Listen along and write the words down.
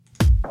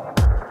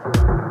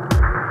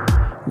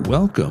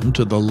Welcome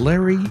to the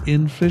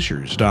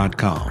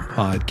LarryInFishers.com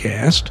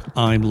podcast.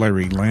 I'm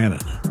Larry Lannon.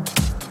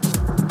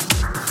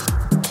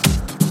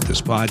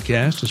 This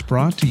podcast is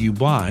brought to you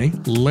by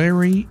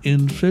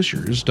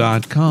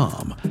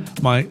LarryInFishers.com.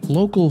 My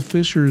local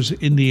Fishers,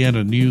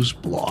 Indiana news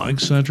blog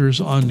centers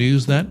on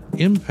news that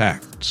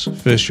impacts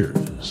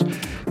fishers.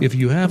 If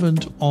you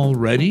haven't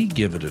already,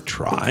 give it a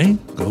try.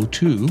 Go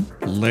to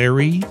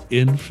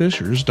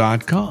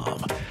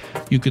LarryInFishers.com.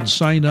 You can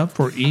sign up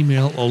for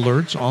email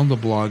alerts on the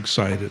blog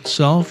site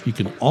itself. You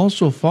can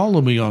also follow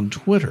me on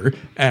Twitter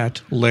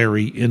at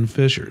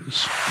LarryInFishers.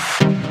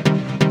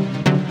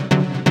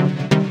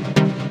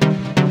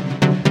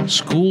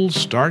 School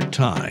start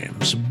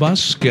times,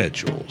 bus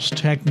schedules,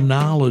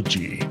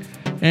 technology,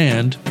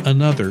 and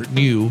another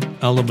new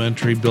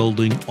elementary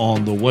building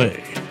on the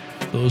way.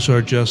 Those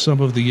are just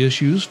some of the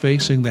issues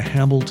facing the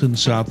Hamilton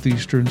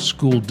Southeastern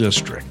School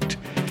District.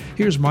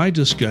 Here's my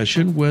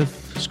discussion with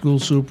School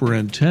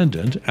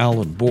Superintendent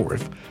Alan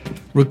Borff,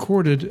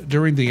 recorded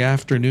during the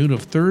afternoon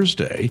of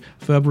Thursday,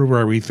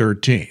 February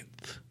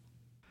 13th.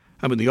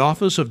 I'm in the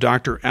office of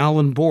Dr.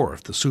 Alan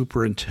Borff, the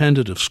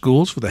Superintendent of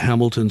Schools for the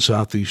Hamilton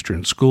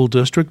Southeastern School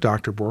District.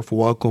 Dr. Borff,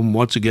 welcome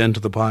once again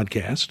to the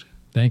podcast.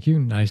 Thank you.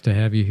 Nice to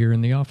have you here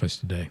in the office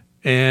today.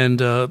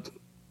 And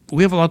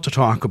we have a lot to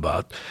talk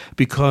about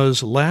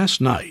because last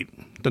night,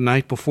 the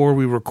night before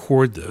we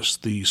record this,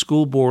 the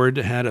school board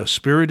had a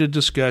spirited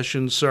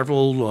discussion,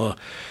 several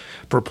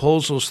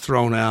proposals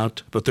thrown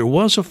out, but there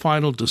was a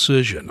final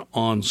decision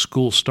on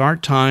school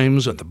start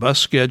times and the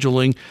bus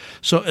scheduling.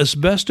 So as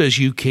best as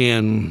you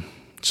can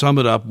sum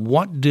it up,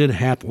 what did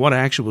happen, what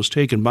action was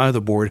taken by the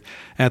board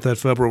at that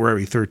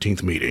February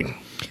 13th meeting?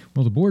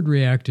 Well, the board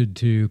reacted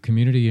to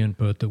community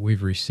input that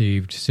we've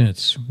received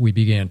since we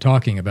began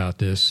talking about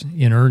this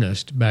in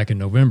earnest back in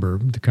November.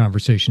 The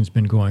conversation's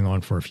been going on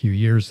for a few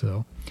years,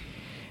 though.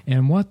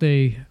 And what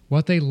they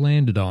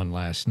landed on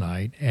last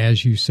night,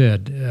 as you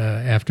said,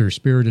 after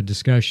spirited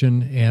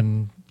discussion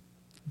and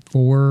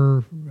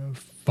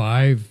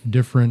 4-5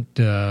 different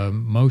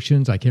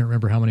motions, I can't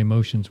remember how many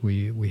motions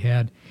we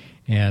had,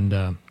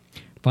 and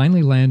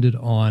finally landed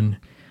on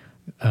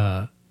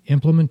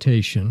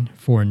implementation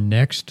for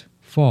next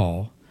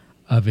fall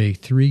of a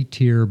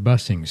 3-tier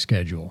busing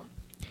schedule.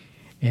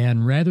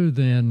 And rather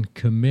than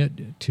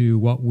commit to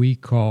what we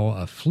call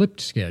a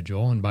flipped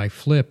schedule, and by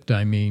flipped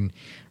I mean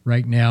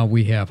right now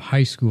we have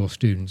high school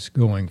students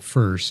going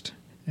first,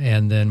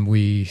 and then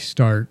we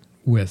start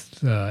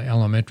with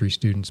elementary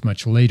students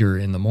much later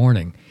in the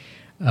morning.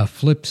 A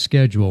flipped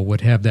schedule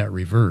would have that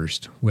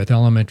reversed, with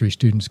elementary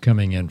students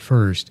coming in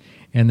first,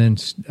 and then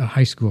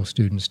high school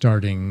students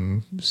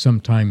starting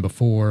sometime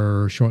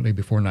shortly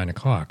before 9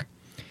 o'clock.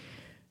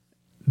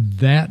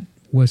 That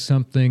was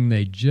something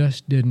they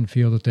just didn't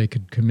feel that they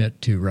could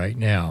commit to right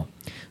now.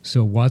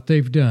 So what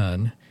they've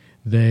done,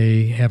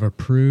 they have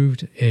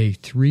approved a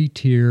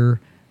 3-tier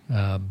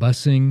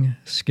busing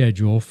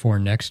schedule for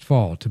next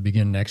fall, to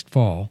begin next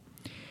fall.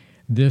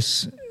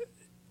 This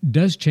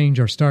does change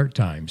our start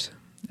times,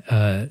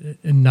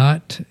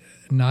 not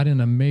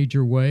in a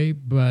major way,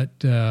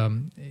 but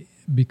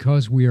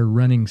because we are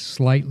running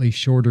slightly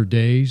shorter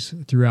days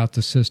throughout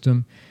the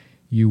system,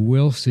 you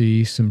will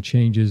see some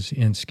changes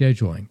in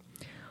scheduling.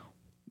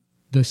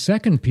 The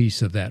second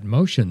piece of that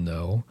motion,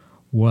 though,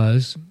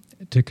 was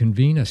to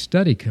convene a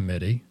study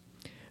committee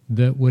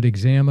that would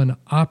examine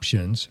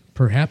options,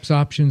 perhaps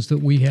options that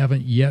we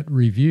haven't yet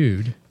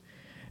reviewed,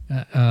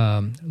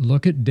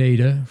 look at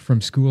data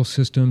from school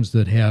systems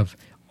that have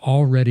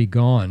already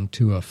gone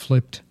to a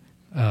flipped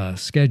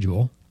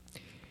schedule,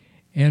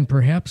 and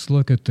perhaps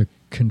look at the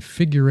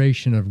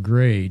configuration of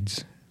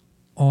grades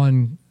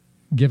on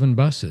given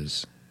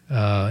buses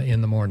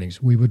in the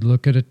mornings. We would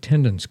look at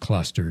attendance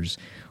clusters.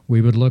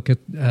 We would look at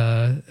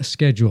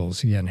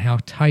schedules, again, how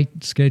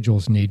tight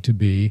schedules need to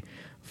be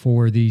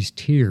for these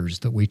tiers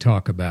that we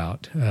talk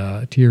about,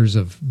 tiers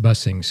of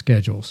busing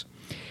schedules.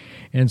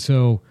 And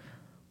so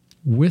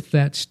with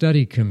that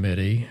study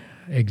committee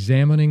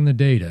examining the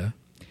data,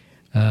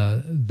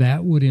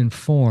 that would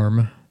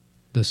inform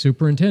the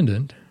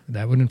superintendent,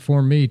 that would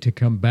inform me to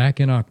come back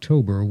in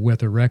October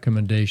with a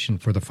recommendation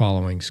for the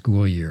following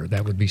school year.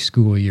 That would be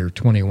school year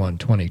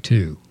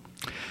 21-22.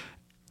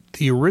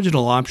 The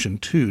original option,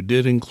 too,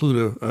 did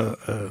include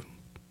a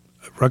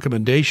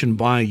recommendation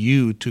by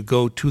you to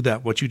go to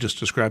that, what you just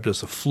described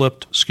as a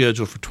flipped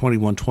schedule for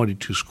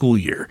 21-22 school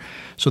year.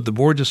 So the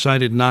board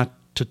decided not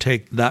to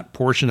take that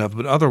portion of it,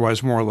 but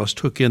otherwise more or less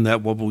took in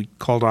that what we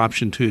called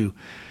option 2,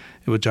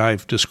 which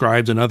I've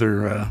described and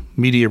other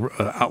media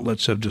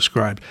outlets have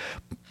described.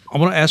 I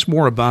want to ask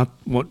more about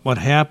what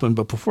happened,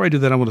 but before I do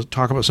that, I want to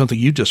talk about something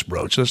you just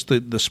broached. That's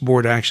this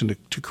board action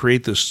to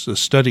create this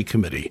study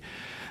committee.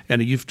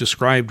 And you've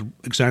described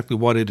exactly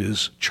what it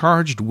is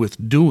charged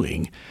with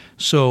doing.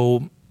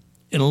 So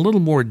in a little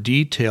more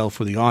detail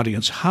for the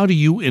audience, how do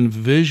you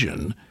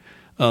envision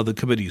the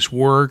committee's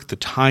work, the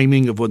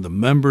timing of when the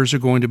members are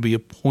going to be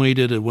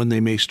appointed and when they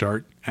may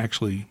start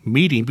actually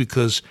meeting?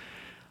 Because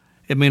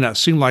it may not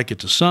seem like it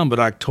to some, but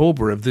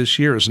October of this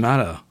year is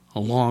not a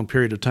long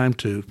period of time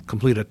to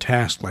complete a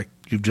task like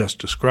you've just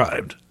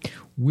described.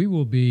 We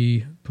will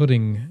be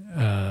putting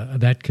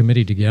that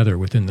committee together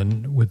within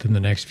the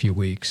next few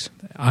weeks.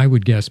 I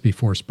would guess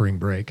before spring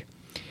break.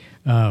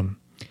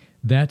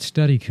 That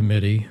study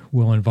committee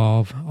will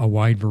involve a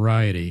wide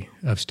variety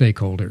of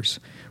stakeholders.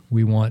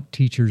 We want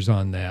teachers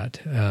on that.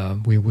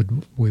 We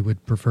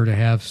would prefer to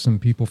have some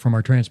people from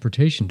our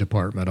transportation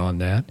department on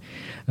that,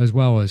 as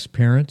well as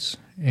parents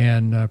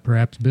and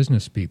perhaps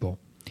business people.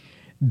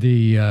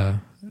 The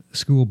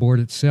school board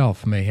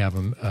itself may have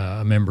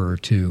a member or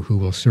two who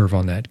will serve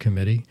on that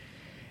committee.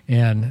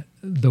 And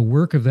the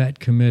work of that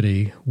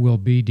committee will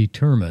be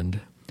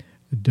determined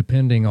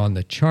depending on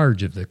the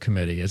charge of the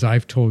committee. As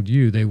I've told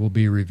you, they will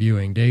be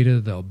reviewing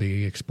data, they'll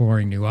be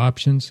exploring new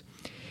options.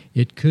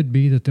 It could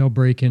be that they'll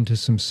break into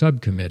some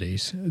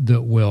subcommittees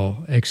that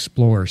will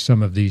explore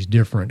some of these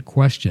different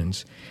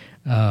questions.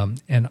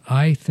 And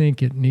I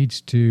think it needs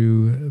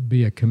to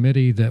be a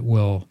committee that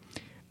will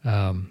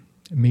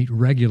meet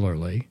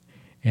regularly.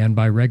 And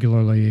by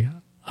regularly,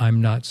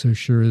 I'm not so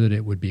sure that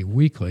it would be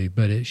weekly,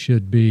 but it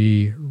should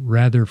be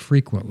rather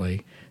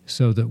frequently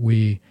so that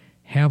we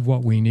have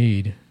what we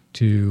need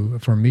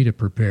for me to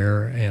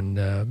prepare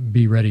and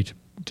be ready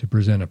to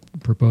present a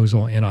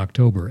proposal in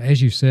October.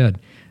 As you said,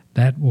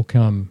 that will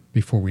come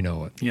before we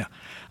know it.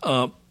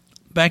 Yeah.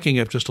 Backing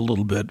up just a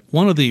little bit,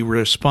 one of the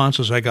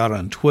responses I got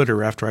on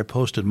Twitter after I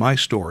posted my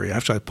story,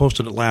 after I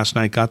posted it last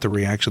night, got the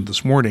reaction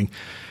this morning,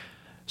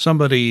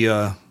 somebody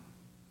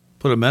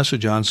put a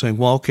message on saying,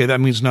 well, okay,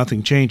 that means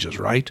nothing changes,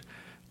 right?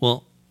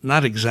 Well,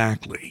 not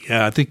exactly.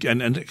 Yeah, I think,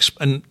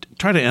 and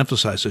try to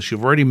emphasize this,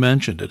 you've already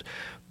mentioned it,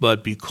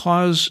 but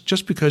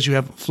just because you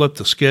haven't flipped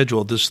the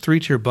schedule, this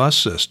 3-tier bus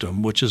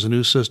system, which is a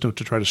new system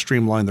to try to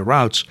streamline the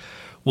routes,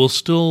 will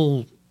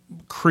still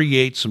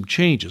create some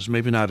changes,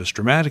 maybe not as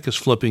dramatic as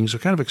flipping, so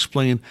kind of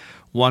explain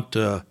what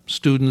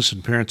students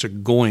and parents are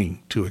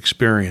going to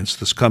experience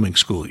this coming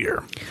school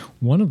year.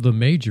 One of the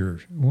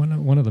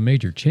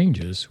major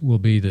changes will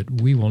be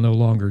that we will no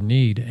longer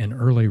need an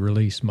early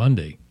release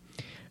Monday.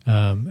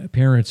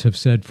 Parents have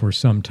said for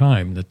some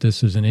time that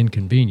this is an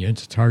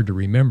inconvenience. It's hard to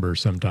remember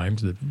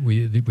sometimes that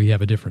we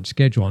have a different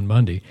schedule on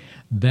Monday.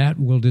 That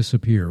will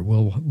disappear.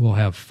 We'll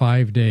have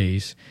 5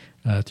 days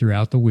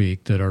throughout the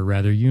week that are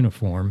rather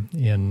uniform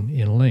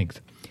in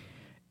length.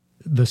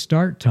 The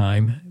start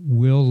time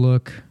will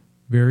look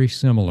very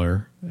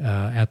similar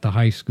at the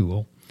high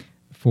school.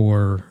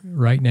 For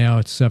right now,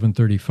 it's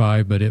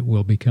 7:35, but it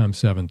will become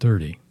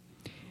 7:30,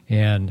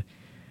 and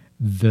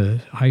the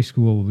high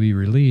school will be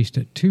released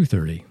at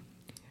 2:30.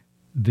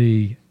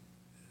 The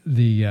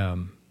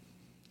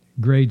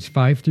grades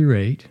 5 through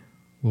 8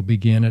 will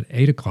begin at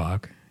 8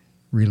 o'clock,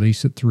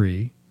 release at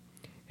 3,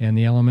 and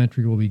the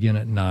elementary will begin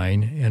at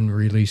 9 and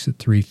release at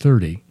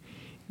 3:30.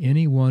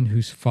 Anyone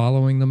who's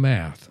following the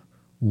math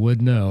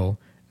would know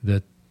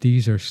that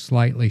these are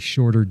slightly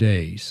shorter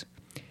days.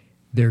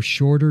 They're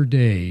shorter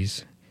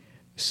days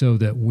so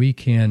that we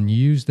can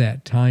use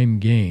that time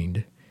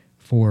gained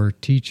for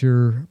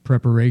teacher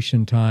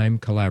preparation time,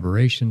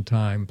 collaboration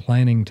time,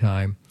 planning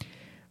time,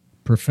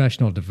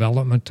 professional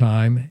development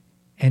time,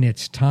 and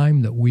it's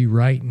time that we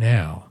right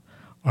now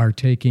are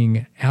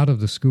taking out of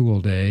the school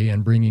day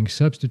and bringing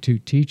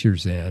substitute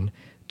teachers in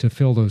to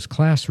fill those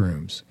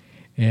classrooms.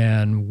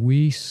 And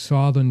we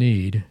saw the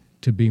need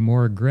to be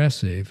more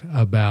aggressive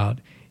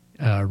about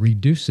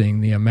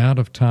reducing the amount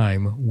of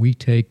time we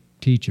take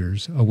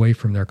teachers away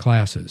from their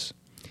classes.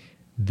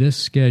 This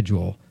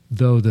schedule,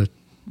 though the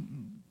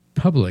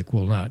public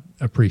will not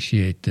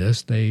appreciate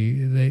this,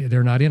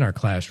 they're not in our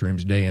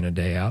classrooms day in and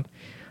day out,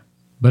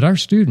 but our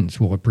students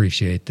will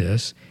appreciate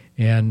this,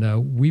 and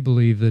we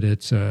believe that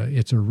it's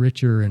a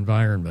richer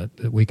environment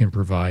that we can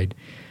provide.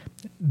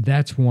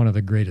 That's one of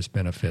the greatest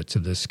benefits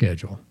of this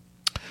schedule.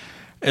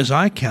 As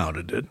I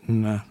counted it,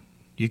 and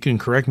you can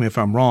correct me if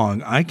I'm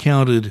wrong, I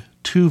counted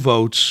 2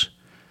 votes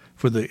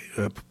for the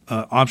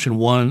option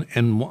 1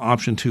 and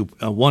option 2,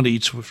 one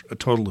each, a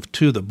total of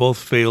 2 that both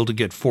failed to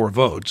get 4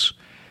 votes.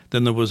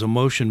 Then there was a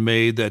motion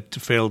made that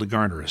failed to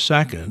garner a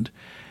second.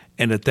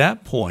 And at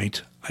that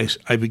point,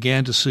 I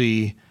began to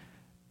see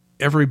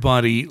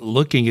everybody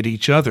looking at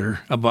each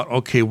other about,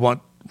 okay, what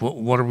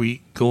are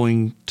we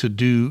going to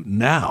do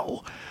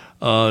now?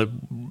 I've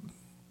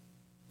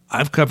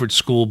covered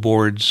school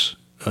boards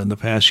in the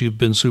past. You've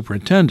been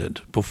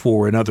superintendent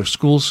before in other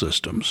school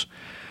systems.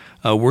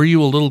 Were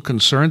you a little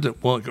concerned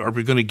that, well, are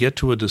we going to get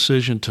to a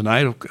decision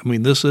tonight? I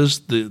mean, this is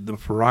the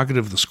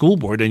prerogative of the school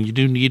board, and you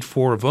do need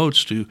 4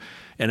 votes to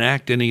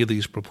enact any of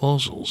these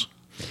proposals.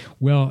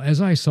 Well,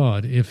 as I saw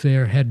it, if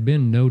there had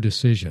been no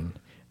decision,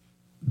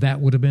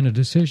 that would have been a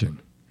decision.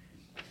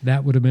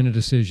 That would have been a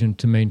decision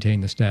to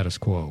maintain the status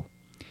quo.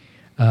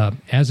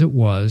 As it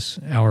was,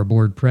 our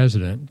board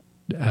president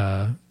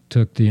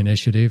took the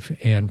initiative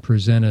and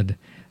presented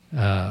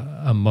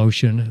a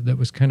motion that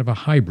was kind of a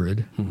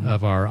hybrid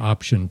of our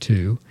option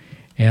 2,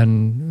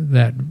 and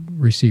that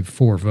received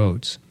 4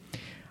 votes.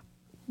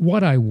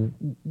 What I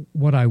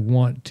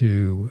want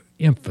to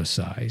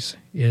emphasize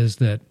is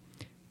that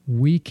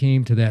we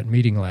came to that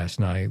meeting last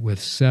night with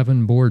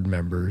 7 board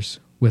members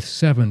with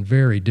 7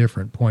 very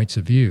different points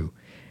of view.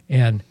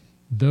 And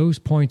those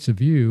points of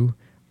view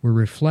were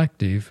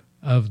reflective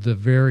of the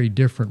very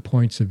different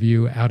points of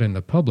view out in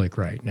the public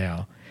right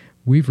now.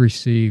 We've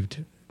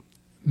received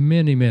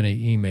many, many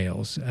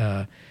emails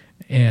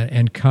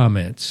and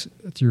comments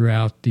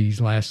throughout these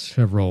last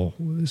several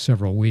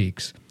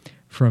weeks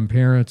from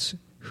parents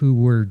who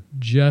were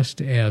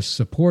just as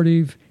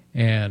supportive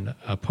and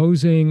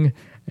opposing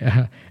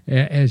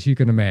as you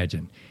can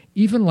imagine.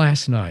 Even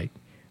last night,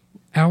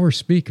 our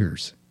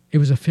speakers, it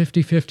was a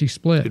 50-50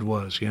 split. It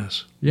was,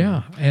 yes.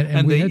 Yeah,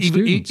 and we had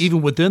students.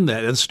 Even within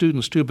that, and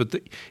students too, but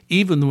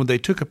even when they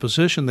took a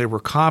position, there were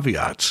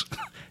caveats.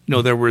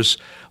 There was,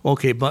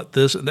 okay, but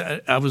this.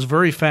 I was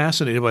very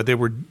fascinated by they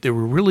were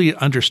really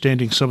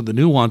understanding some of the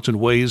nuance in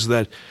ways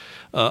that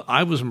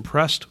I was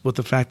impressed with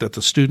the fact that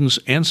the students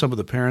and some of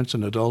the parents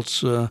and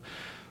adults were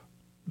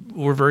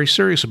very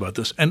serious about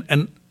this.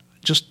 And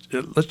just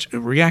let's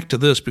react to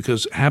this,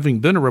 because having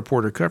been a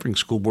reporter covering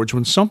school boards,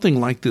 when something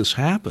like this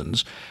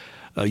happens,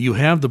 you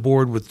have the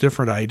board with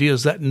different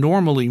ideas. That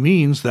normally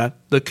means that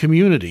the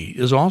community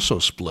is also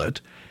split,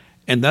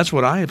 and that's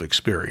what I have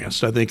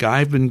experienced. I think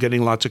I've been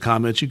getting lots of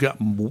comments. You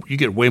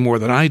get way more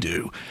than I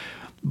do,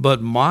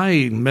 but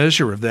my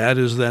measure of that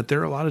is that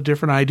there are a lot of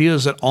different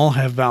ideas that all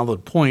have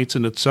valid points,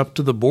 and it's up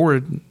to the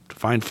board to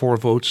find 4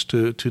 votes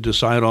to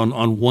decide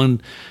on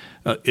one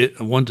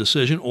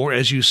decision, or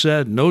as you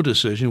said, no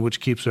decision,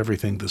 which keeps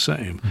everything the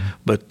same. Mm-hmm.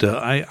 But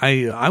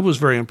I was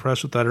very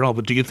impressed with that at all.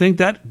 But do you think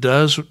that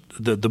does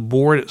the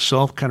board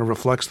itself kind of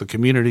reflects the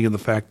community and the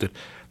fact that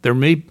there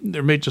may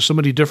just so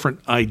many different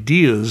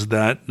ideas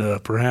that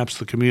perhaps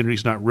the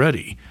community's not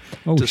ready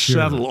to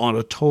settle on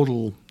a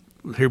total,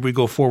 here we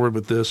go forward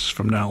with this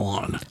from now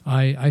on?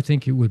 I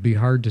think it would be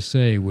hard to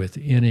say with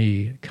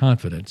any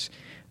confidence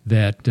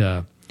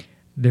that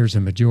there's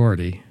a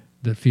majority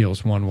that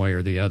feels one way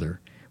or the other.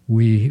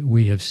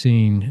 We have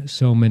seen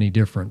so many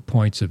different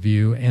points of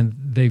view, and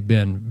they've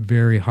been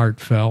very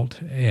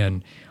heartfelt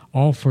and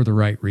all for the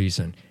right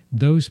reason.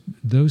 Those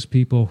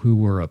people who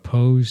were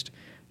opposed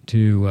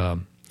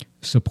to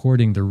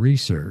supporting the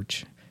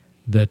research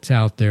that's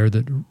out there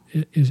that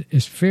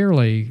is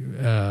fairly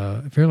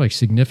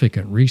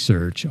significant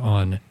research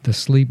on the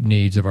sleep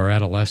needs of our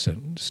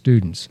adolescent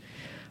students.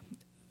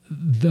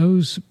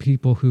 Those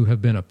people who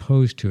have been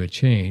opposed to a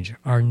change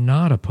are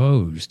not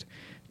opposed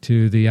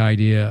to the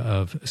idea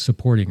of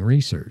supporting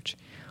research.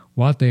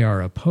 What they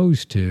are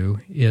opposed to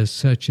is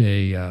such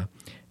an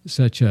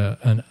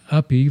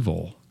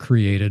upheaval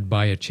created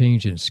by a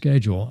change in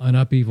schedule, an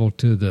upheaval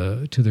to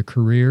the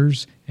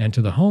careers and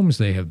to the homes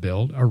they have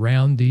built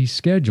around these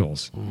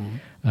schedules.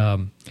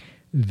 Mm-hmm.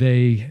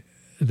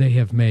 They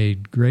have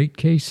made great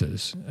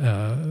cases,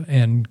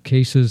 and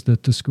cases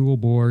that the school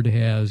board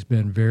has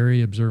been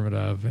very observant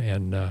of,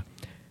 and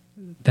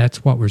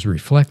that's what was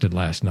reflected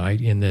last night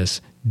in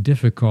this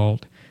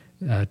difficult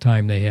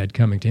time they had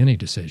coming to any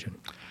decision.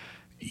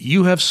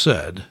 You have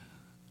said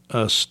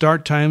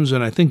start times,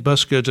 and I think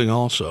bus scheduling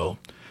also,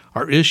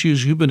 are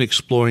issues you've been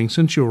exploring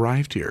since you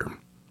arrived here.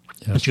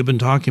 Yes. That you've been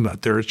talking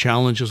about. There are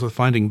challenges with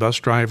finding bus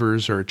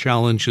drivers. There are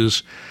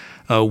challenges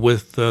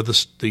with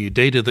the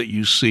data that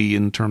you see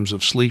in terms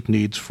of sleep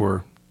needs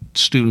for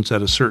students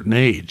at a certain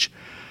age.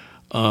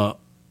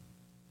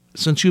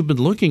 Since you've been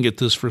looking at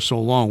this for so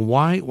long,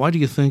 why do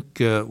you think,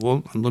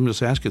 let me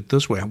just ask it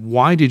this way,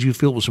 why did you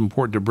feel it was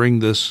important to bring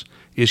this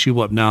issue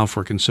up now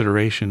for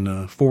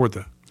consideration for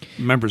the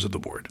members of the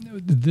board?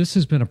 This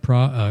has been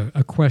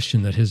a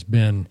question that has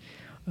been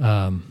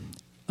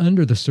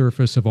under the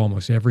surface of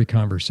almost every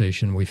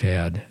conversation we've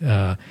had.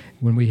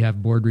 When we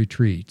have board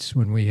retreats,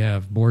 when we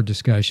have board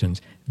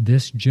discussions,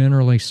 this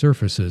generally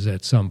surfaces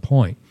at some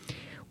point.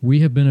 We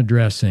have been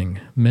addressing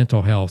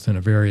mental health in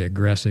a very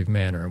aggressive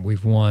manner, and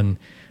we've won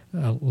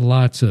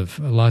lots of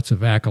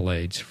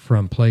accolades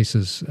from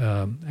places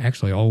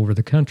actually all over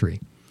the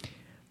country.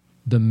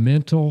 The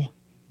mental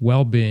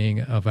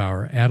well-being of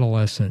our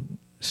adolescent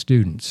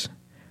students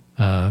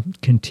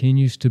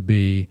continues to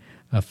be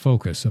a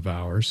focus of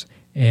ours,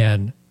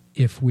 and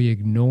if we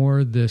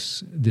ignore the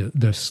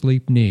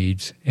sleep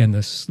needs and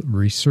the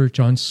research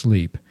on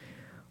sleep,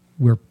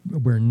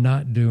 we're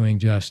not doing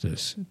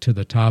justice to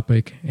the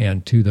topic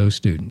and to those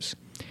students.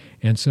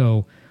 And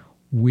so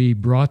we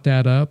brought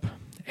that up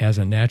as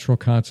a natural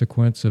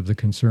consequence of the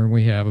concern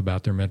we have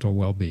about their mental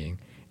well-being,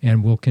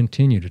 and we'll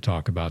continue to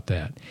talk about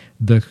that.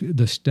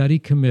 The study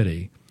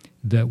committee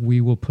that we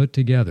will put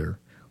together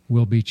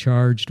will be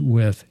charged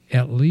with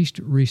at least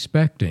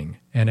respecting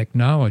and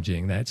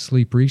acknowledging that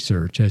sleep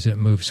research as it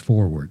moves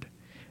forward.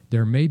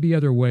 There may be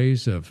other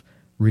ways of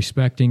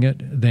respecting it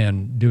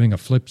than doing a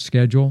flipped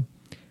schedule.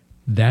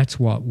 That's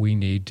what we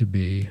need to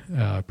be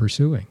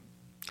pursuing.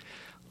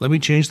 Let me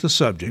change the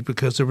subject,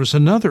 because there was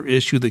another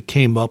issue that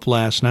came up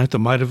last night that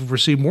might have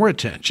received more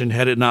attention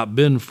had it not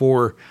been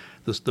for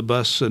the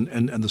bus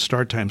and the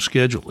start time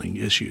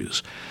scheduling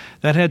issues.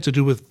 That had to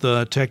do with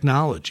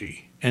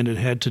technology, and it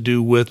had to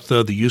do with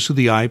the use of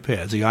the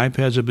iPads. The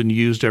iPads have been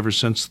used ever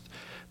since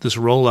this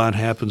rollout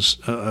happens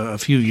a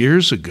few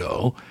years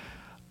ago.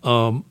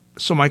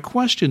 So my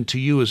question to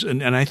you is,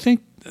 and I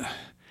think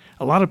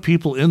a lot of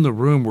people in the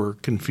room were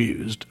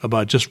confused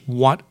about just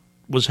what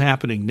was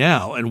happening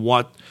now and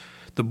what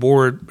the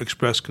board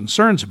expressed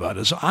concerns about.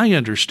 As I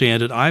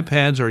understand it,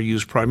 iPads are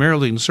used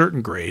primarily in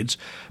certain grades,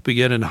 but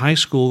yet in high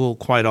school,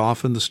 quite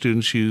often the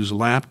students use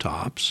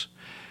laptops.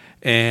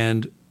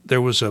 And there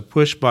was a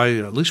push by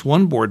at least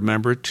one board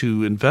member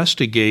to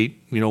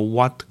investigate,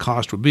 what the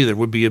cost would be. There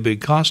would be a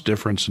big cost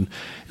difference. And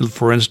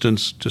for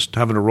instance, just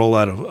having a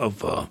rollout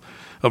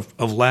of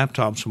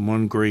laptops from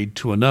one grade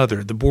to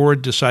another. The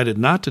board decided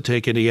not to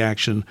take any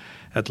action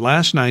at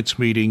last night's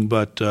meeting,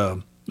 but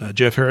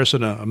Jeff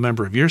Harrison, a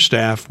member of your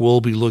staff,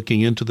 will be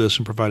looking into this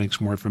and providing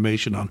some more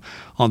information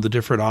on the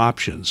different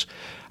options.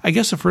 I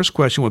guess the first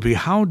question would be,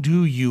 how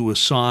do you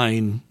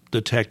assign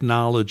the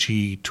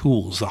technology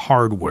tools, the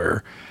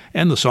hardware,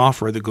 and the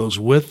software that goes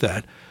with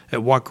that?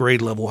 At what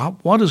grade level?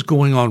 What is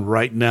going on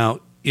right now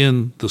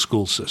in the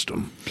school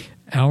system?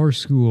 Our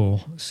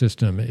school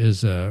system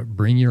is a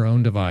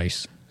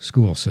bring-your-own-device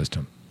school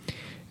system.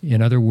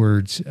 In other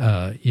words,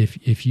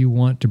 if you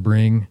want to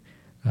bring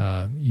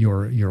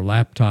your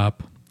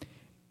laptop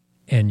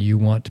and you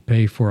want to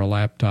pay for a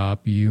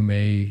laptop, you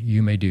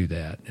may do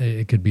that.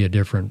 It could be a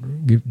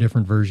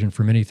different version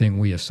from anything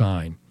we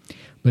assign.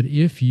 But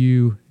if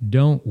you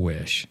don't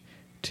wish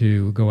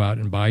to go out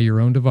and buy your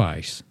own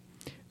device,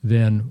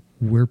 then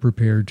we're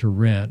prepared to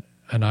rent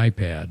an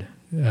iPad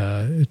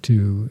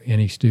to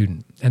any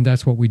student. And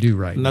that's what we do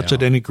right now. And that's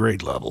at any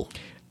grade level?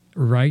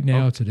 Right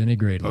now, it's at any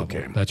grade level.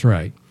 Okay. That's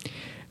right.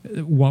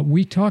 What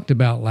we talked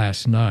about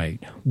last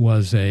night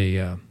was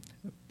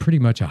pretty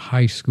much a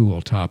high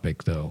school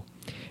topic, though.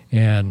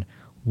 And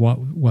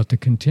what the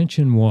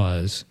contention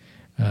was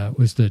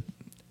that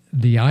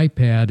the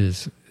iPad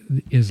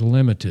is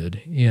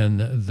limited in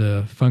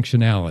the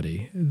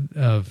functionality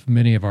of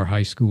many of our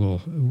high school,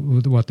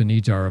 what the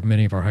needs are of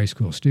many of our high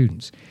school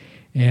students.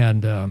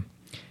 And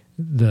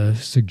the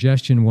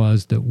suggestion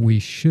was that we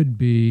should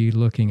be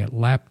looking at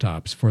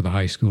laptops for the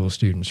high school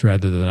students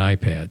rather than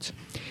iPads.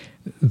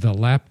 The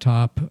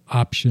laptop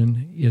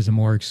option is a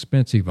more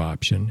expensive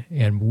option,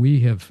 and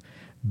we have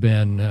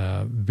been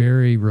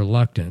very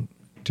reluctant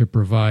to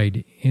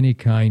provide any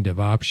kind of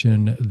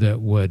option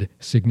that would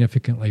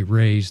significantly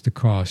raise the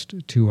cost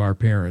to our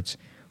parents.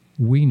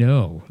 We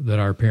know that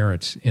our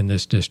parents in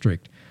this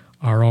district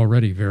are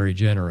already very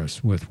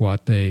generous with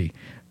what they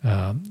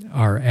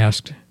are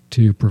asked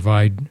to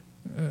provide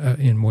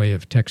in way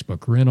of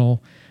textbook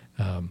rental,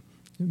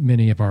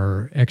 many of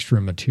our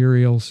extra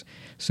materials.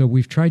 So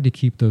we've tried to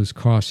keep those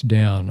costs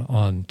down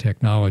on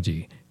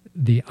technology.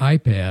 The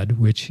iPad,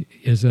 which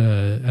is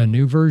a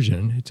new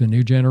version, it's a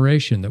new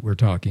generation that we're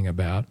talking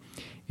about,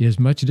 is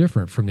much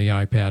different from the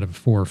iPad of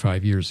 4 or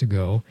 5 years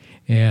ago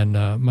and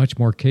much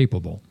more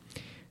capable.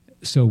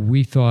 So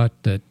we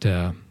thought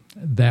that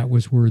that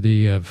was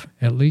worthy of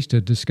at least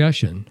a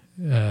discussion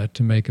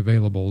to make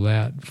available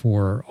that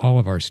for all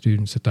of our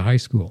students at the high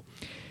school.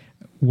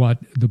 What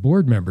the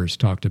board members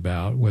talked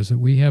about was that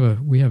we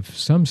have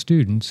some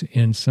students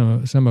in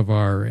some of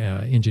our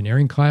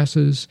engineering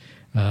classes,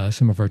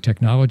 some of our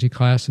technology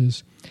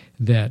classes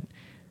that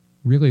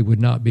really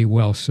would not be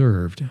well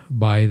served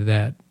by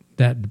that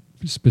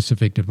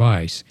specific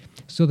device.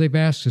 So they've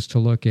asked us to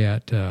look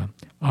at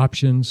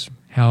options,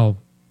 how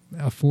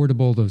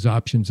affordable those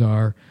options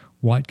are,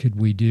 what could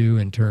we do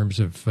in terms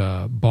of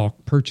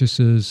bulk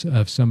purchases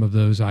of some of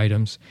those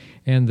items,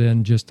 and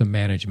then just the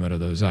management of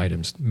those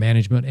items,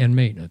 management and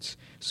maintenance.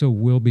 So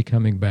we'll be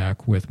coming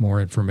back with more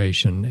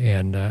information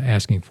and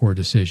asking for a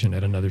decision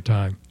at another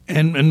time.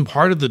 And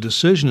part of the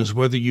decision is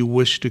whether you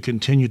wish to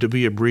continue to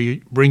be a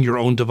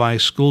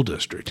bring-your-own-device school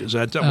district. Is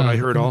that what I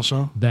heard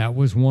also? That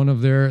was one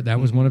of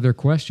their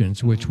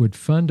questions, which would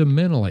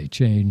fundamentally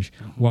change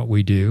what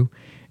we do.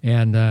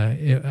 And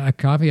a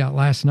caveat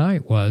last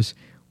night was,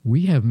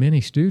 we have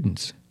many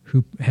students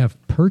who have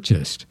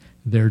purchased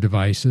their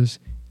devices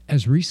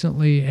as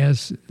recently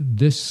as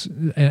this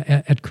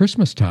at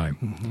Christmas time.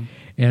 Mm-hmm.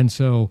 And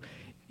so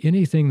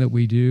anything that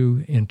we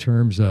do in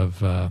terms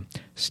of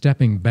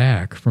stepping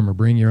back from a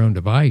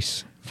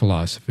bring-your-own-device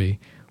philosophy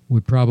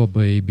would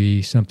probably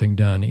be something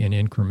done in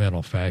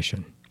incremental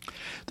fashion.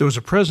 There was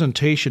a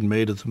presentation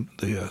made at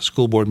the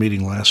school board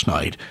meeting last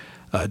night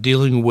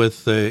dealing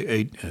with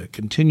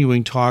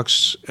continuing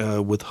talks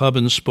with Hub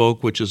and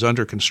Spoke, which is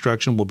under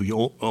construction, will be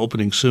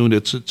opening soon.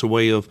 It's a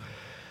way of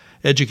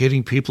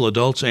educating people,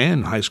 adults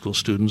and high school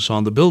students,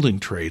 on the building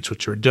trades,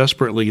 which are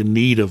desperately in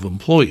need of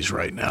employees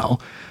right now.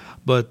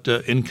 But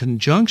in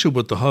conjunction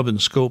with the Hub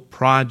and Spoke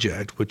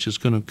project, which is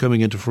coming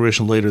into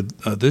fruition later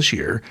this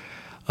year,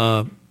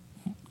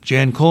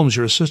 Jan Combs,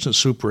 your assistant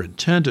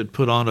superintendent,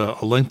 put on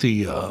a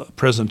lengthy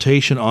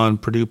presentation on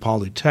Purdue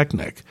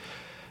Polytechnic,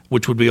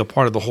 which would be a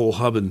part of the whole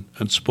Hub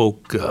and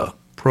Spoke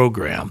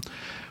program.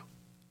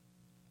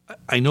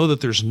 I know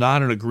that there's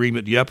not an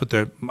agreement yet,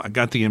 but I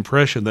got the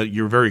impression that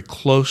you're very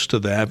close to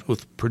that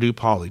with Purdue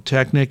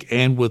Polytechnic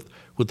and with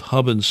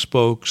Hub and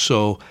Spoke.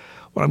 So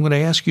what I'm going to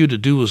ask you to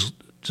do is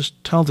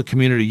just tell the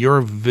community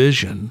your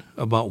vision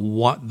about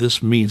what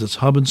this means. It's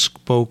hub and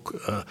spoke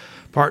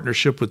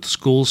partnership with the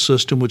school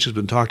system, which has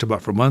been talked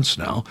about for months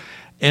now,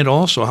 and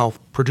also how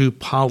Purdue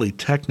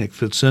Polytechnic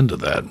fits into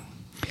that.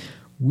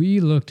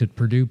 We looked at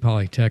Purdue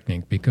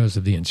Polytechnic because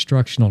of the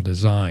instructional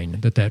design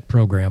that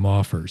program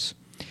offers.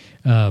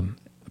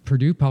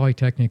 Purdue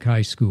Polytechnic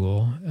High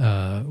School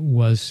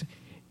was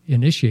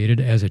initiated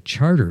as a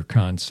charter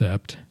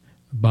concept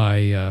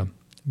by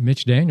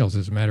Mitch Daniels,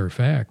 as a matter of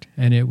fact,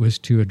 and it was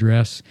to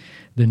address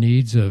the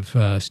needs of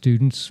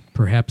students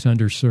perhaps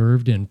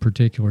underserved in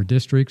particular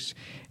districts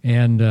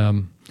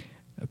and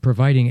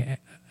providing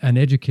an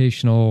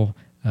educational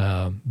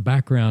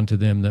background to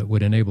them that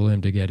would enable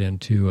them to get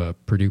into a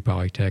Purdue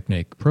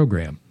Polytechnic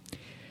program.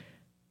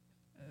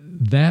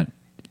 That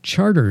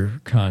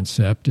charter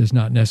concept is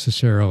not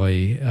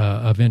necessarily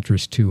of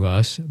interest to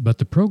us, but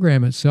the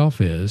program itself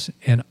is,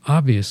 and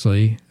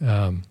obviously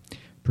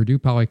Purdue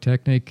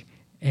Polytechnic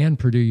and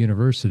Purdue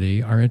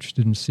University are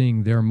interested in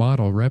seeing their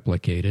model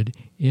replicated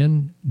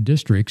in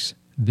districts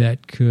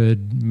that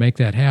could make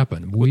that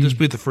happen. Would this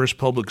be the first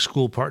public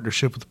school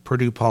partnership with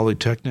Purdue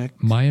Polytechnic?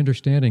 My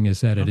understanding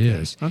is that it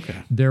is. Okay.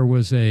 There were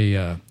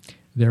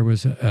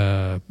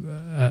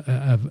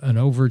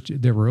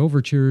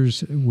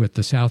overtures with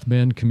the South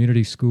Bend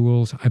Community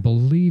Schools. I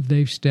believe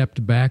they've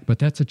stepped back, but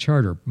that's a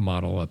charter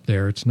model up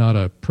there. It's not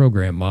a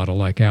program model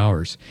like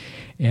ours.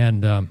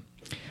 And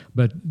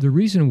but the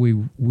reason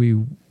we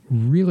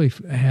really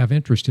have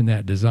interest in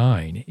that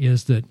design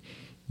is that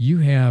you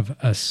have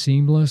a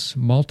seamless,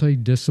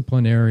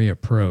 multidisciplinary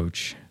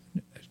approach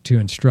to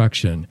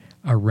instruction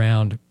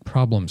around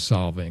problem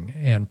solving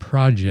and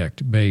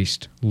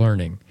project-based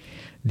learning.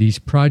 These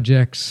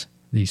project-based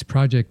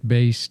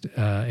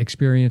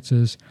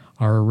experiences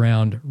are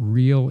around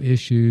real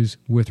issues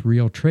with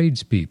real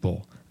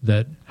tradespeople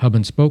that Hub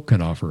and Spoke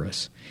can offer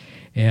us.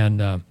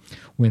 And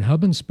when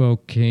Hub and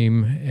Spoke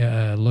came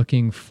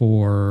looking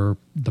for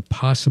the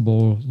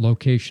possible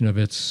location of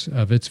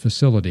its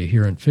facility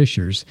here in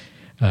Fishers,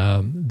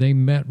 they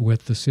met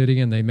with the city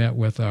and they met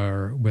with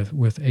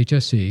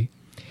HSE,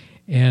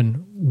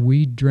 and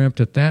we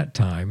dreamt at that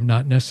time,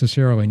 not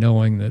necessarily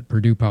knowing that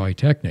Purdue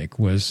Polytechnic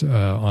was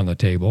on the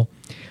table,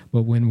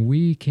 but when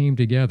we came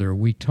together,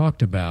 we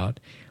talked about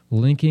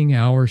linking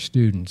our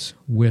students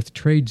with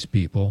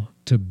tradespeople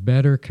to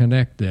better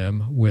connect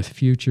them with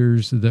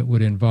futures that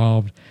would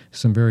involve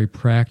some very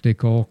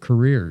practical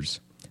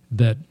careers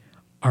that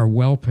are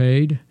well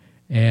paid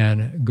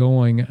and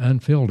going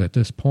unfilled at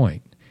this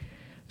point.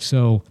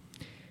 So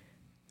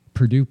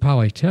Purdue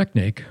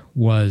Polytechnic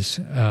was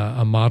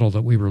a model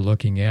that we were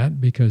looking at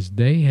because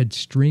they had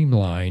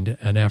streamlined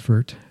an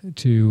effort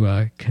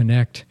to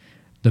connect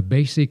the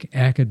basic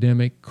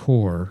academic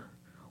core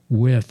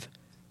with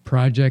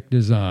project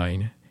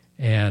design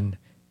and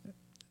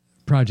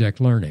project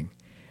learning.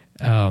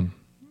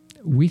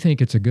 We think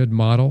it's a good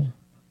model.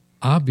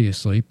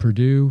 Obviously,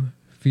 Purdue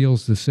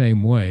feels the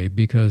same way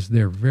because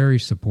they're very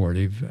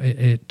supportive.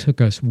 It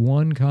took us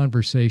one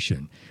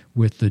conversation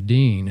with the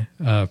dean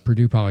of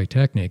Purdue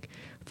Polytechnic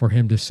for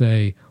him to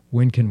say,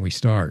 when can we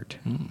start?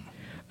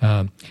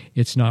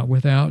 It's not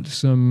without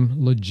some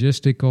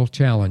logistical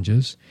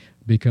challenges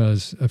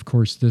because, of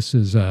course, this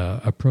is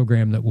a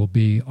program that will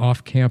be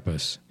off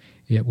campus.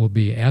 It will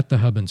be at the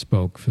Hub and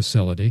Spoke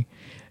facility.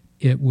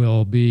 It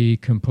will be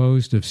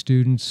composed of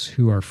students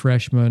who are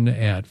freshmen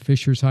at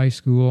Fishers High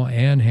School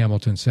and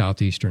Hamilton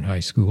Southeastern High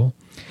School.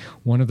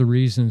 One of the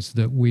reasons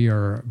that we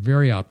are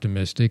very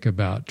optimistic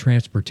about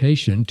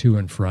transportation to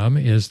and from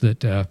is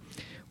that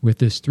with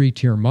this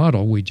three-tier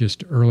model we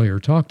just earlier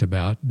talked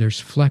about, there's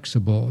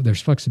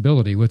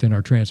flexibility within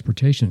our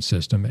transportation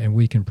system, and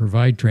we can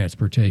provide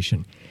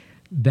transportation.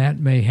 That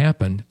may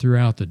happen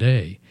throughout the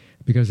day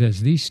because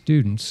as these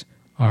students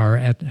are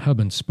at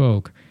Hub and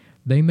Spoke,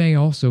 they may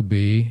also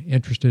be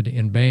interested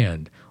in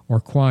band or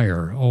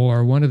choir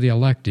or one of the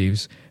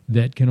electives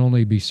that can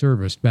only be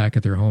serviced back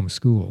at their home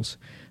schools.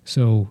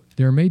 So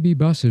there may be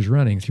buses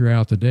running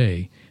throughout the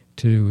day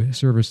to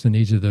service the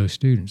needs of those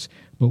students.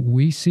 But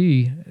we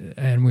see,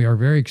 and we are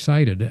very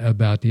excited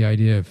about the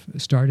idea of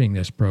starting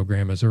this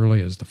program as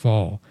early as the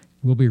fall.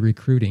 We'll be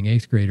recruiting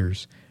 8th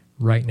graders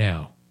right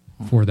now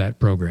for that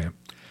program.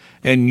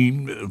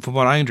 And from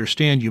what I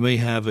understand, you may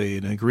have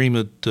an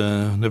agreement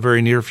in the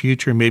very near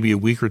future, maybe a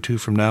week or two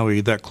from now. Are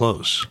you that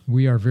close?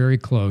 We are very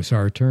close.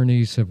 Our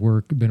attorneys have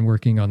been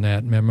working on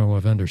that memo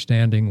of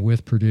understanding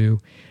with Purdue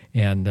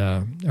and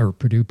or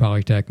Purdue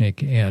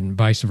Polytechnic and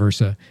vice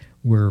versa.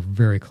 We're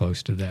very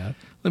close to that.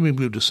 Let me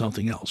move to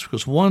something else,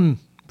 because one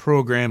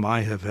program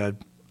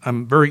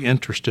I'm very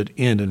interested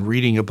in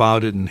reading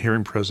about it and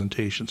hearing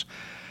presentations,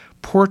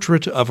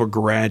 Portrait of a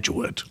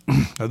Graduate.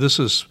 Now, this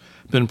has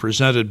been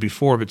presented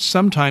before, but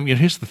sometime,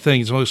 here's the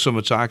thing, there's only so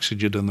much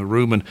oxygen in the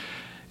room, and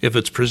if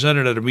it's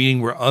presented at a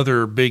meeting where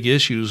other big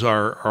issues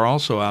are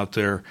also out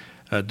there,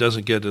 it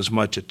doesn't get as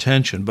much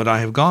attention. But I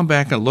have gone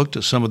back and looked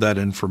at some of that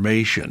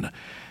information,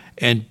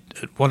 and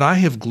what I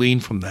have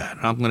gleaned from that,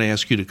 and I'm going to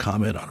ask you to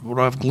comment on it, what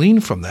I've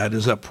gleaned from that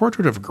is that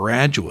Portrait of a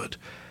Graduate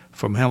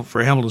for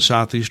Hamilton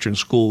Southeastern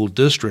School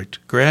District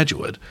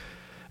graduate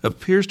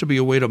appears to be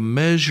a way to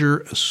measure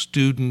a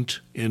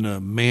student in a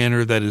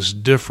manner that is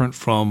different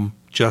from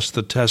just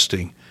the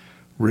testing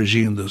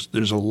regime.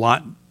 There's a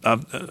lot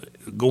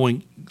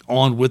going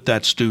on with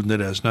that student that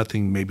has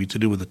nothing maybe to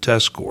do with the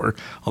test score,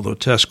 although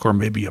test score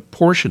may be a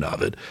portion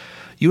of it.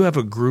 You have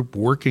a group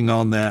working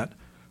on that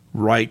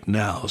right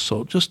now.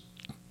 So just,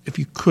 if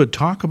you could,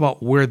 talk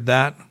about where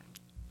that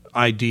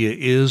idea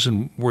is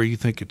and where you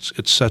think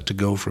it's set to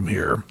go from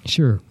here.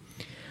 Sure.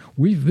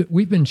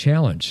 We've been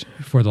challenged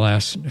for the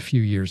last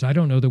few years. I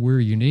don't know that we're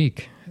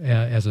unique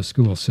as a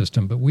school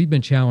system, but we've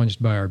been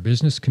challenged by our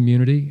business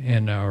community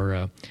and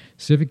our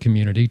civic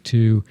community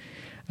to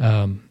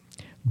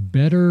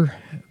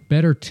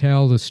better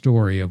tell the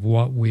story of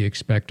what we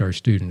expect our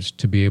students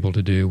to be able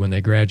to do when they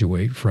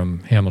graduate from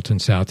Hamilton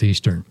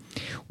Southeastern.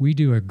 We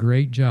do a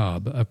great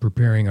job of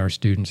preparing our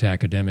students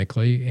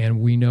academically, and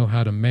we know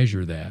how to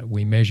measure that.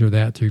 We measure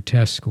that through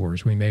test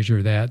scores. We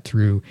measure that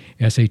through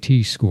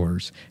SAT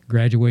scores,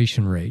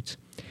 graduation rates.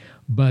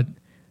 But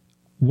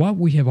what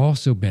we have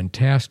also been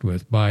tasked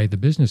with by the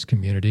business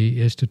community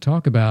is to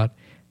talk about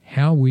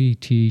how we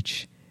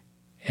teach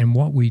and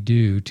what we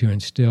do to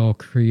instill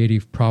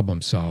creative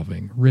problem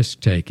solving,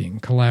 risk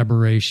taking,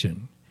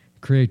 collaboration,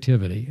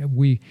 creativity.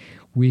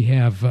 We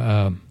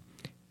have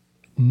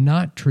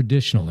not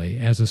traditionally,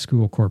 as a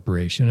school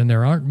corporation, and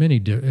there aren't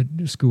many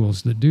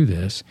schools that do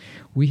this,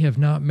 we have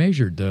not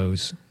measured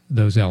those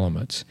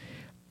elements.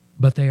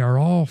 But they are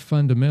all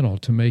fundamental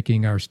to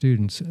making our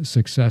students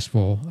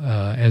successful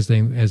as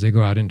they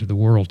go out into the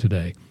world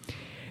today.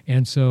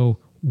 And so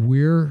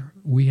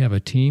we have a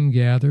team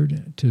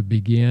gathered to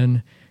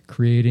begin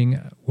creating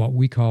what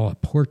we call a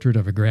portrait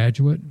of a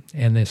graduate,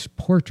 and this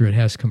portrait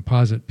has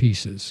composite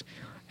pieces.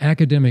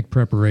 Academic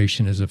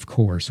preparation is, of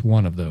course,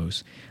 one of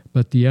those,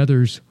 but the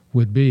others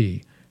would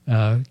be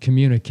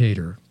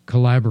communicator,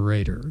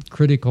 collaborator,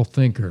 critical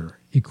thinker,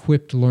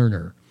 equipped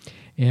learner,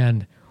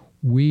 and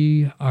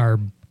we are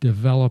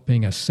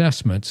developing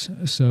assessments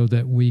so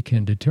that we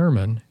can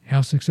determine how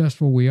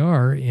successful we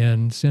are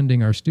in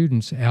sending our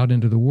students out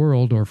into the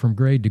world or from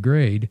grade to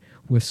grade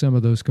with some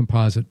of those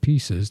composite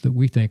pieces that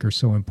we think are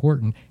so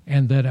important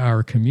and that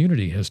our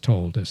community has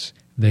told us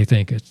they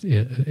think it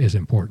is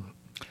important.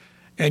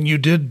 And you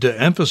did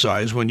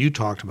emphasize when you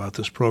talked about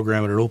this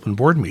program at an open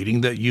board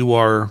meeting that you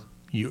are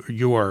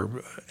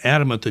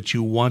adamant that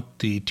you want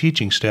the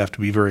teaching staff to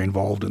be very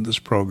involved in this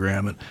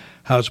program and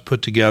how it's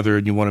put together,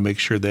 and you want to make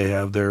sure they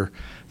have their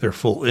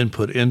full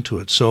input into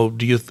it. So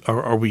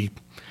are we?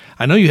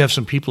 I know you have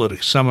some people at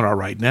a seminar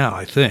right now,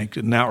 I think,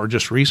 now or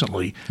just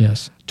recently,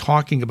 yes,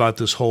 talking about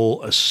this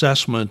whole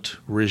assessment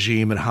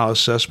regime and how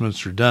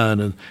assessments are done,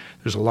 and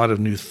there's a lot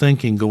of new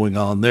thinking going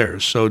on there.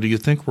 So do you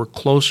think we're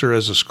closer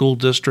as a school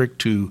district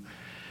to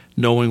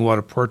knowing what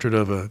a portrait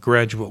of a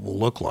graduate will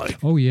look like?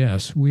 Oh,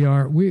 yes, we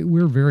are.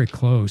 We're very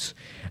close.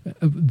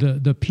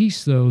 The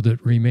piece, though,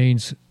 that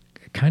remains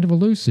kind of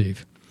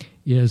elusive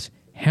is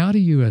how do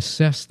you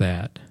assess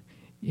that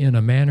in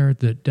a manner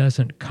that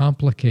doesn't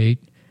complicate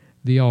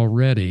the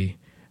already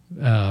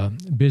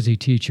busy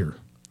teacher.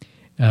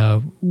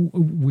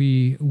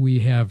 We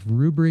have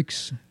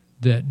rubrics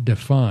that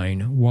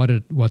define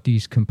what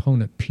these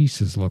component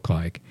pieces look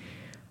like.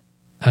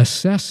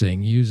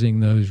 Assessing using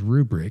those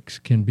rubrics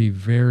can be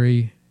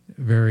very,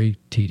 very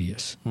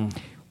tedious.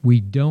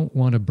 We don't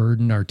want to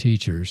burden our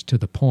teachers to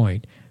the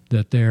point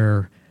that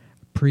they're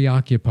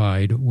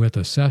preoccupied with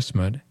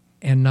assessment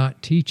and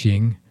not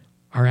teaching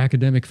our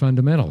academic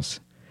fundamentals.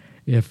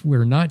 If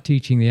we're not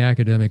teaching the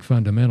academic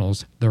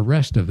fundamentals, the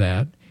rest of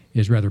that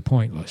is rather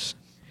pointless.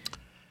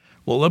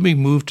 Well, let me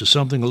move to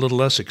something a little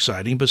less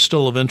exciting, but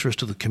still of interest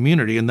to the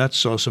community, and that's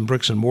some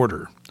bricks and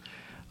mortar.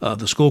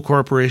 The school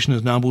corporation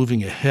is now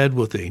moving ahead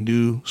with a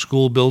new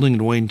school building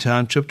in Wayne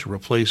Township to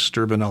replace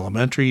Durbin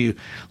Elementary. You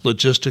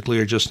logistically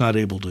are just not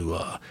able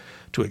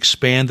to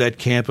expand that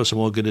campus,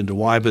 and we'll get into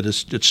why, but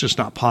it's just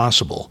not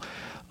possible.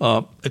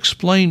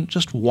 Explain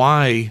just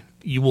why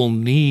you will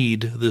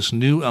need this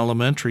new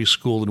elementary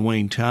school in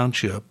Wayne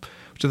Township,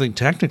 which I think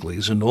technically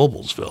is in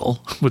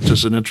Noblesville, which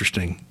is an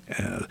interesting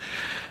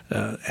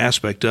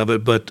aspect of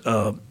it. But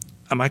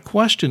my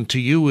question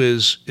to you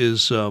is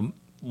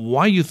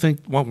why you think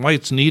why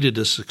it's needed,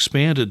 this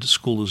expanded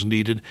school is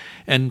needed,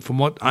 and from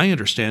what I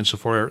understand so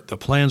far, the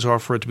plans are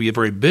for it to be a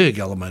very big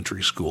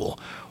elementary school.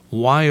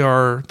 Why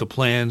are the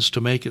plans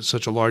to make it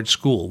such a large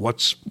school?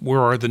 Where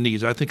are the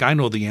needs? I think I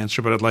know the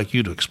answer, but I'd like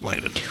you to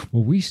explain it.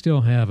 Well, we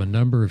still have a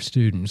number of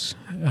students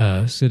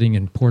sitting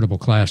in portable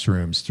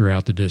classrooms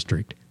throughout the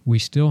district. We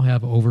still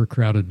have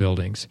overcrowded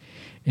buildings,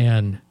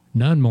 and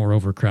none more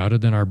overcrowded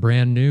than our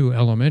brand new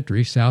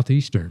elementary,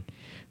 Southeastern.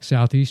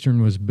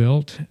 Southeastern was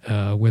built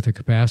with a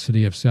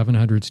capacity of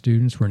 700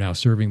 students. We're now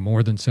serving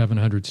more than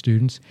 700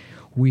 students.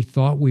 We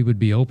thought we would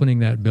be opening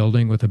that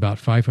building with about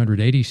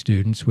 580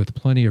 students with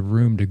plenty of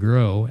room to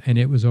grow, and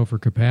it was over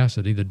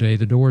capacity the day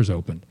the doors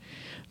opened.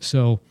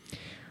 So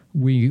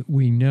we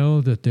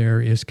know that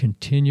there is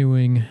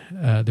continuing,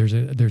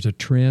 there's a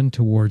trend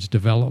towards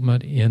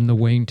development in the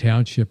Wayne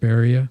Township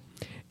area,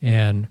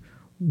 And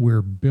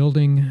we're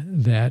building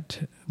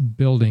that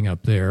building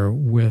up there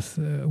with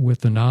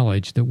the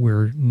knowledge that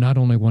we're not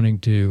only wanting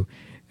to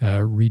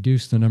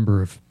reduce the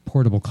number of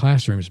portable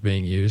classrooms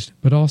being used,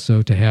 but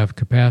also to have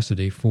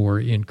capacity for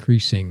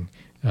increasing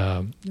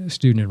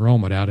student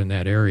enrollment out in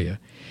that area.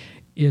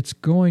 It's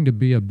going to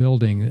be a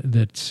building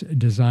that's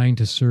designed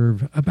to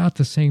serve about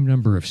the same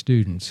number of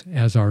students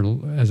as our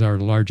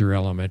larger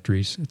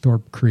elementaries,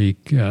 Thorpe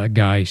Creek,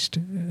 Geist,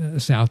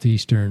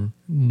 Southeastern,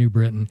 New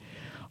Britain.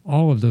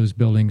 All of those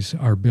buildings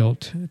are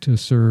built to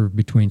serve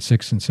between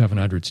 600 and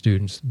 700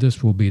 students.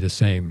 This will be the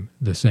same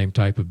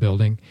type of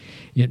building.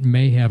 It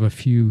may have a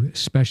few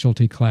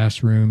specialty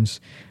classrooms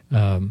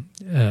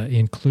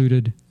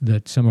included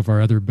that some of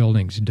our other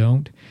buildings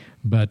don't,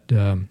 but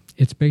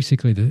it's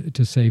basically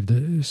to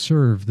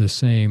serve the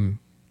same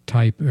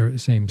type or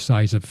same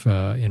size of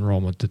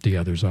enrollment that the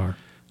others are.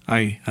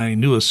 I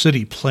knew a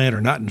city planner,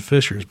 not in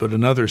Fishers, but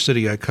another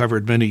city I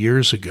covered many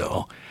years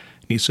ago.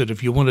 He said,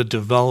 if you want to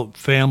develop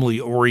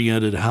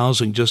family-oriented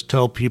housing, just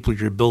tell people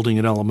you're building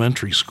an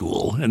elementary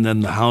school, and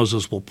then the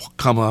houses will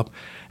come up.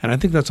 And I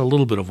think that's a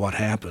little bit of what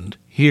happened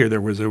here.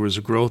 There was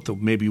a growth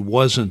that maybe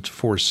wasn't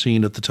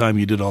foreseen at the time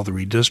you did all the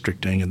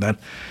redistricting. And that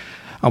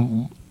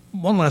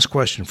one last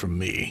question from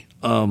me.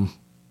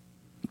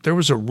 There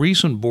was a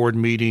recent board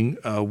meeting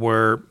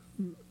where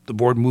the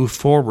board moved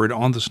forward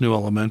on this new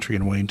elementary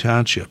in Wayne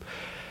Township,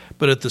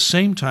 but at the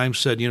same time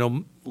said,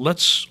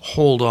 let's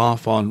hold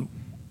off on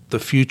the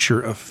future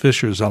of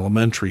Fishers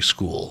Elementary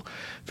School.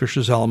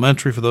 Fishers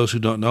Elementary, for those who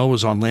don't know,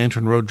 is on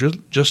Lantern Road,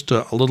 just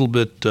a little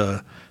bit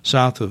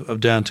south of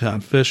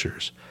downtown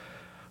Fishers.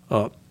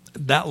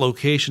 That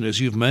location, as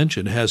you've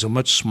mentioned, has a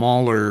much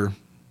smaller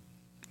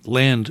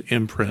land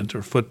imprint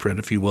or footprint,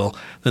 if you will,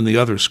 than the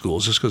other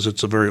schools, just because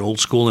it's a very old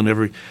school and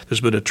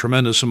there's been a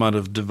tremendous amount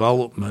of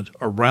development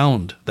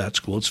around that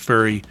school. It's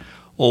very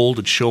old.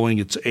 It's showing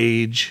its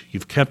age.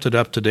 You've kept it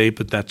up to date,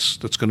 but that's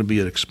going to be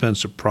an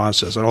expensive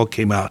process. It all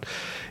came out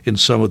in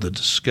some of the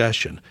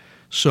discussion.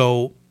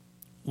 So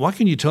what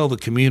can you tell the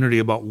community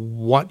about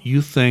what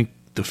you think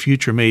the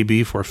future may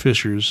be for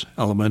Fishers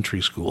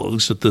Elementary School, at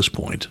least at this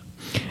point?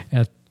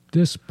 At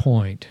this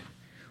point,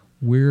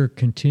 we're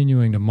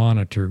continuing to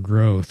monitor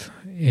growth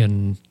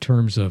in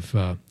terms of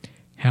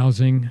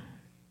housing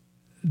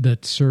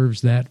that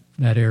serves that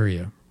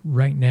area.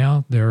 Right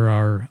now, there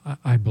are,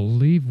 I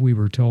believe we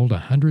were told,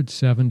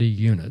 170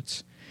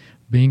 units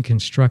being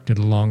constructed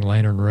along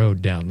Lantern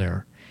Road down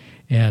there.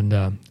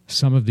 And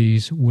some of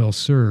these will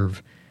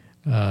serve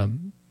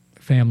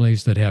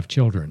families that have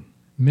children.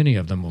 Many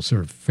of them will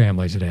serve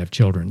families that have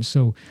children.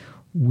 So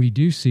we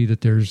do see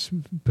that there's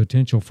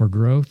potential for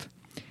growth.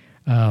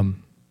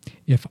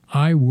 If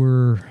I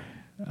were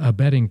a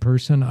betting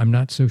person, I'm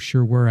not so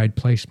sure where I'd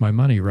place my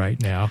money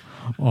right now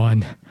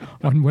on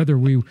whether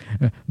we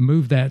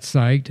move that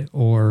site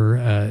or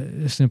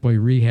simply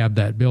rehab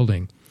that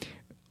building.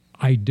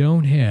 I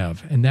don't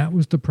have, and that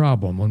was the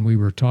problem when we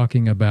were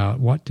talking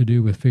about what to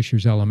do with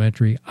Fishers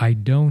Elementary. I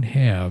didn't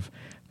have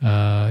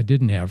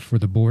for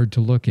the board to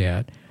look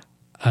at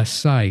a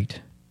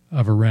site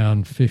of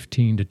around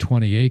 15 to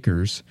 20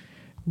 acres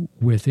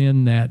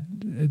within that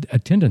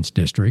attendance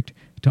district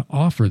to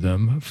offer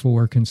them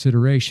for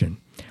consideration.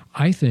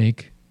 I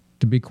think,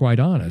 to be quite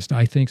honest,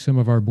 I think some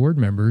of our board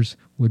members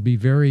would be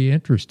very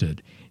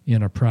interested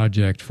in a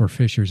project for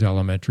Fishers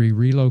Elementary,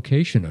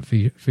 relocation of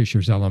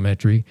Fishers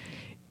Elementary,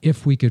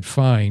 if we could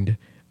find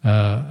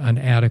an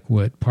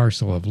adequate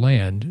parcel of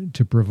land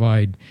to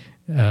provide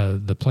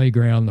the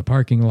playground, the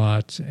parking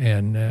lots,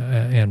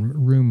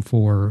 and room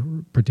for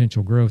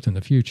potential growth in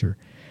the future.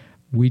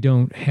 We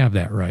don't have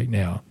that right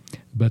now,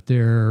 but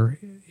there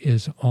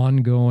is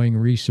ongoing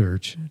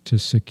research to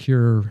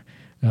secure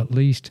at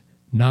least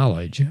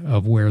knowledge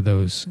of where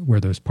those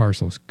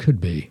parcels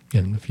could be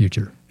in the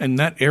future. And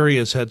that area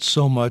has had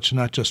so much,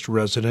 not just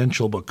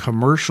residential, but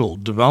commercial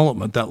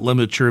development that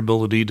limits your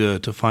ability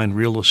to find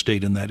real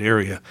estate in that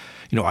area.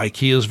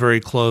 IKEA is very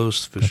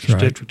close. Fishers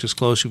District is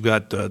close. You've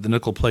got the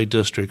Nickel Plate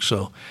District.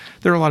 So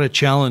there are a lot of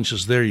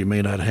challenges there you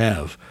may not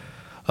have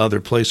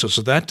other places.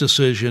 So that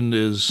decision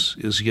is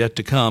yet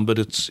to come,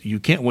 but you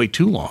can't wait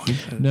too long.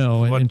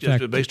 No, in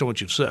fact, based on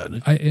what you've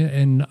said.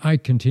 I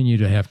continue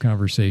to have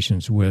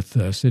conversations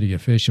with city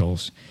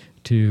officials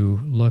to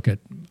look at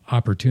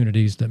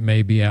opportunities that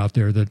may be out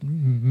there that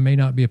may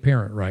not be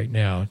apparent right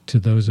now to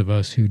those of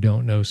us who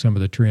don't know some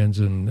of the trends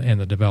and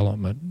the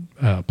development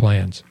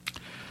plans.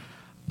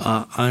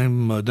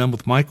 I'm done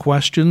with my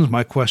questions.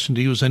 My question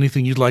to you is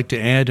anything you'd like to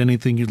add,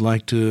 anything you'd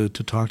like to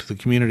talk to the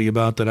community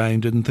about that I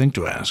didn't think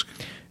to ask?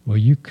 Well,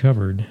 you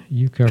covered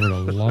a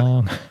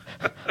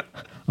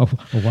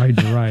wide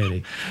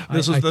variety.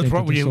 That's what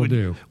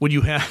when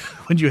you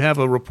have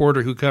a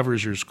reporter who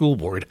covers your school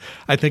board.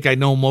 I think I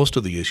know most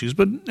of the issues,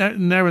 but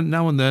now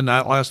and then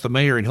I'll ask the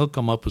mayor and he'll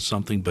come up with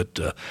something. But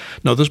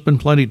no, there's been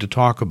plenty to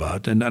talk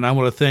about, and I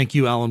want to thank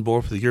you, Alan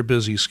Bohr, for your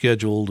busy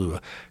schedule to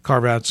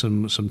carve out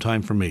some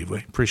time for me. We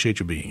appreciate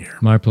you being here.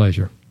 My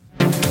pleasure.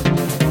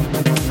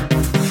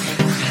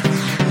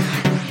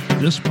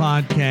 This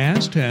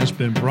podcast has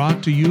been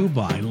brought to you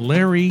by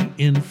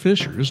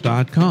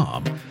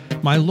LarryInFishers.com.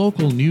 My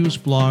local news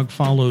blog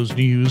follows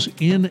news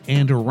in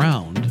and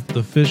around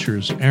the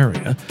Fishers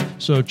area,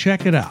 so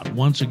check it out.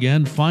 Once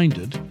again, find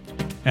it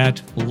at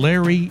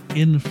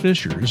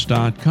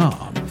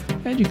LarryInFishers.com.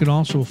 And you can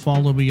also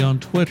follow me on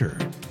Twitter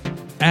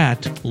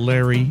at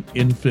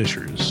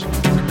LarryInFishers.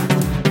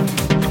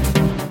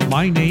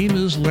 My name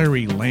is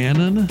Larry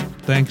Lannon.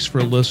 Thanks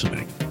for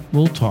listening.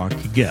 We'll talk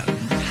again.